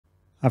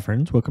Hi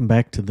friends, welcome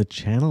back to the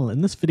channel.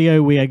 In this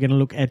video we are going to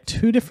look at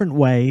two different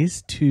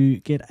ways to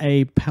get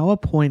a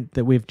PowerPoint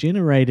that we've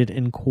generated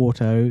in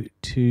Quarto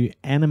to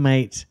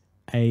animate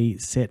a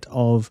set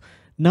of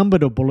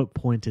numbered or bullet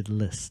pointed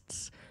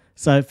lists.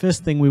 So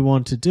first thing we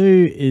want to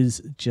do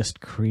is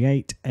just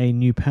create a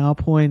new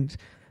PowerPoint.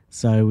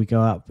 So we go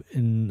up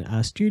in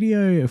our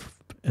studio,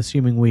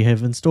 assuming we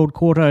have installed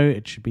Quarto,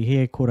 it should be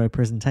here, Quarto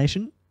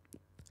presentation.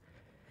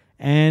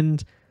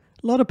 And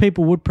a lot of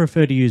people would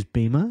prefer to use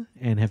Beamer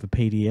and have a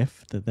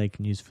PDF that they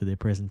can use for their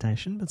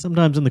presentation, but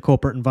sometimes in the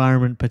corporate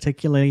environment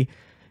particularly,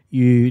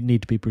 you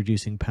need to be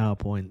producing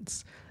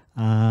PowerPoints.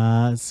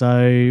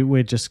 So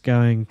we're just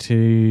going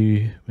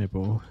to, maybe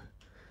we'll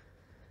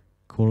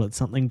call it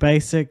something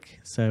basic.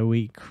 So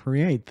we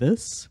create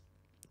this.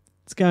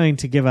 It's going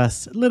to give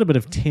us a little bit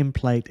of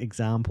template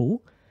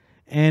example.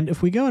 And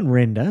if we go and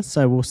render,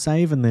 so we'll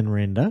save and then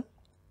render.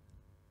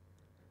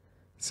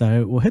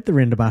 So we'll hit the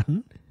render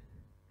button.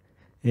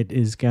 It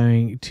is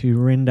going to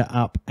render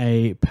up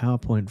a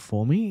PowerPoint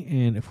for me,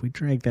 and if we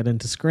drag that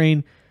into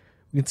screen,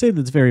 we can see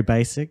that it's very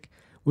basic.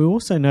 We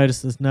also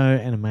notice there's no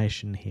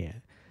animation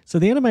here. So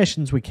the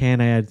animations we can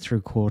add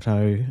through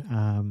Quarto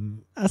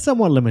are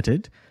somewhat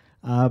limited,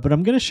 but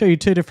I'm going to show you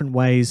two different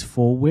ways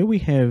for where we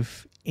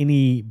have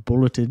any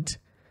bulleted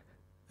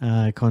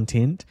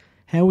content,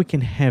 how we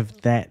can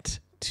have that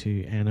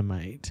to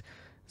animate.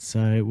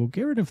 So we'll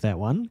get rid of that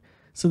one.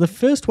 So the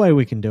first way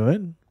we can do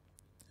it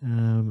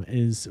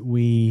is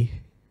we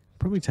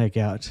probably take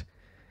out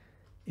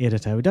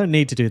editor. We don't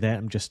need to do that.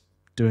 I'm just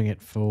doing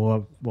it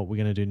for what we're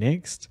going to do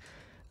next.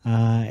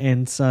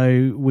 And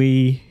so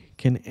we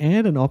can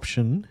add an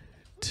option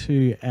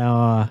to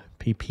our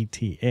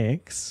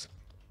PPTX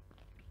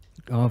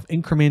of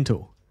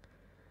incremental.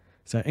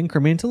 So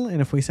incremental,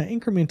 and if we say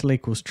incremental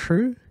equals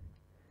true,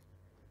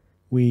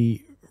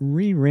 we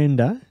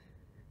re-render.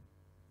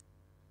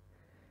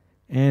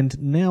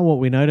 And now what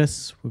we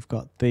notice, we've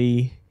got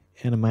the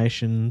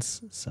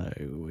animations, so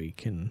we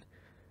can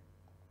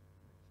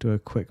do a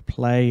quick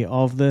play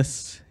of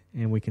this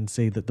and we can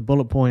see that the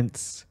bullet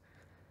points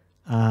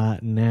are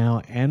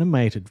now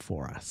animated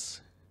for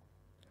us.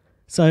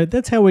 So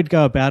that's how we'd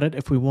go about it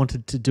if we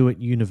wanted to do it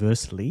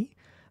universally,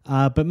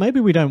 but maybe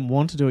we don't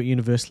want to do it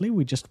universally,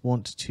 we just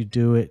want to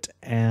do it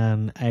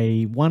on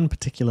one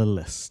particular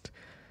list.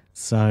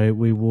 So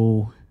we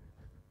will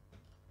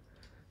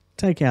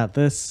take out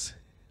this,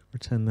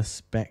 return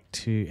this back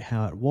to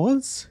how it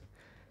was.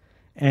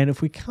 And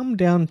if we come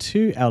down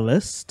to our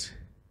list,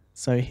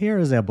 so here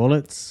is our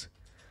bullets,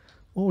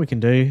 what we can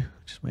do,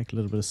 just make a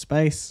little bit of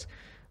space,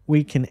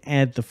 we can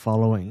add the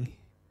following.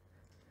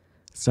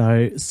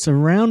 So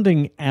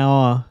surrounding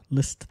our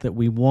list that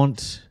we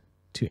want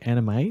to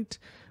animate,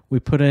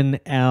 we put in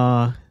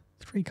our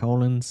 3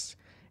 colons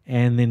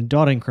and then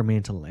dot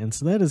incremental. And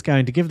so that is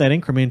going to give that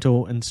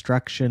incremental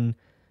instruction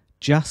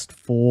just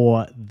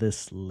for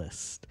this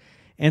list.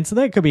 And so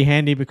that could be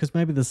handy because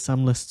maybe there's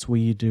some lists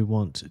where you do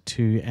want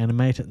to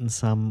animate it and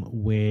some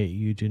where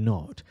you do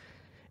not.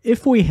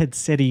 If we had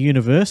set a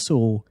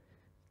universal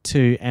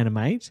to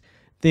animate,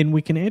 then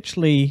we can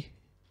actually,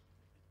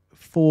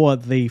 for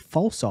the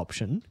false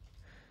option,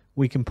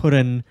 we can put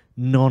in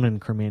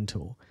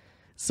non-incremental.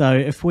 So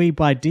if we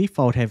by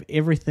default have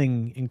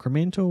everything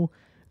incremental,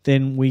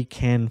 then we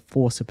can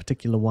force a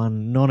particular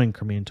one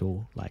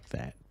non-incremental like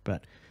that.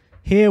 But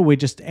here we're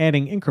just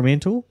adding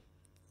incremental.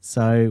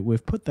 So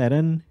we've put that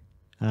in.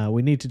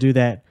 We need to do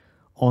that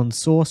on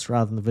source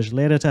rather than the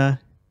visual editor.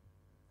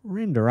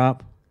 Render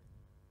up.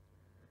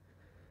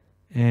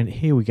 And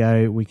here we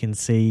go. We can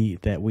see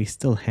that we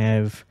still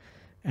have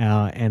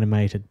our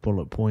animated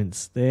bullet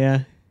points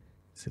there.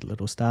 Set a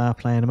little star,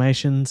 play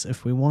animations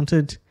if we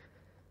wanted.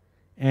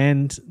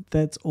 And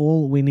that's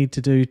all we need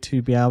to do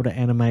to be able to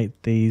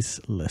animate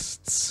these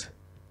lists.